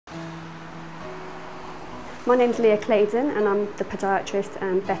My name's Leah Claydon and I'm the podiatrist,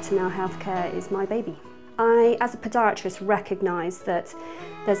 and betterNow Healthcare is my baby. I, as a podiatrist, recognise that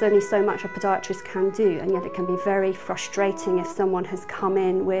there's only so much a podiatrist can do, and yet it can be very frustrating if someone has come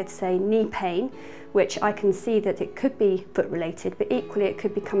in with, say, knee pain, which I can see that it could be foot related, but equally it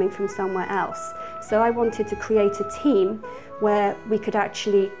could be coming from somewhere else. So I wanted to create a team where we could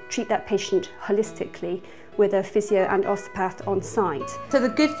actually treat that patient holistically with a physio and osteopath on site. So the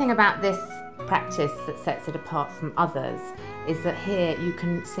good thing about this practice that sets it apart from others is that here you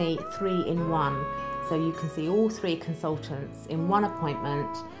can see 3 in 1. So you can see all 3 consultants in one appointment.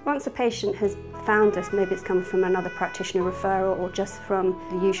 Once a patient has found us, maybe it's come from another practitioner referral or just from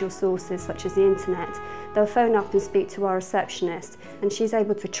the usual sources such as the internet, they'll phone up and speak to our receptionist, and she's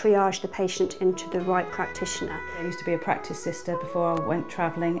able to triage the patient into the right practitioner. I used to be a practice sister before I went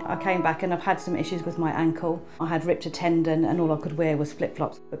travelling. I came back and I've had some issues with my ankle. I had ripped a tendon and all I could wear was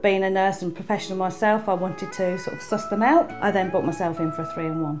flip-flops. But being a nurse and professional myself, I wanted to sort of suss them out. I then booked myself in for a 3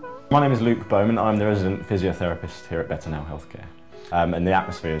 in 1. My name is Luke Bowman. I'm the resident physiotherapist here at betterNow Healthcare. And the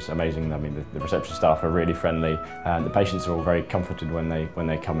atmosphere is amazing. I mean, the reception staff are really friendly, and the patients are all very comforted when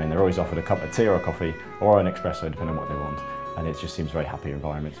they come in. They're always offered a cup of tea or a coffee or an espresso, depending on what they want. And it just seems a very happy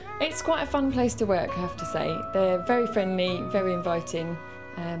environment. It's quite a fun place to work, I have to say. They're very friendly, very inviting,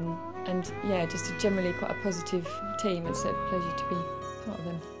 and yeah, just generally quite a positive team. It's a pleasure to be part of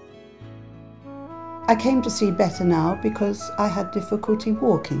them. I came to see betterNow because I had difficulty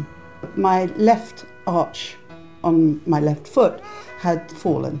walking. My left arch on my left foot had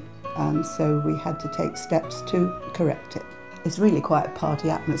fallen, and so we had to take steps to correct it. It's really quite a party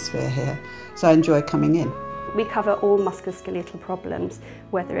atmosphere here, so I enjoy coming in. We cover all musculoskeletal problems,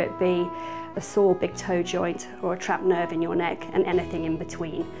 whether it be a sore big toe joint or a trapped nerve in your neck and anything in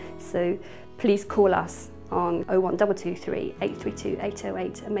between. So please call us on 01223 832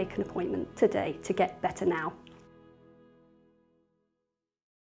 808 and make an appointment today to get better now.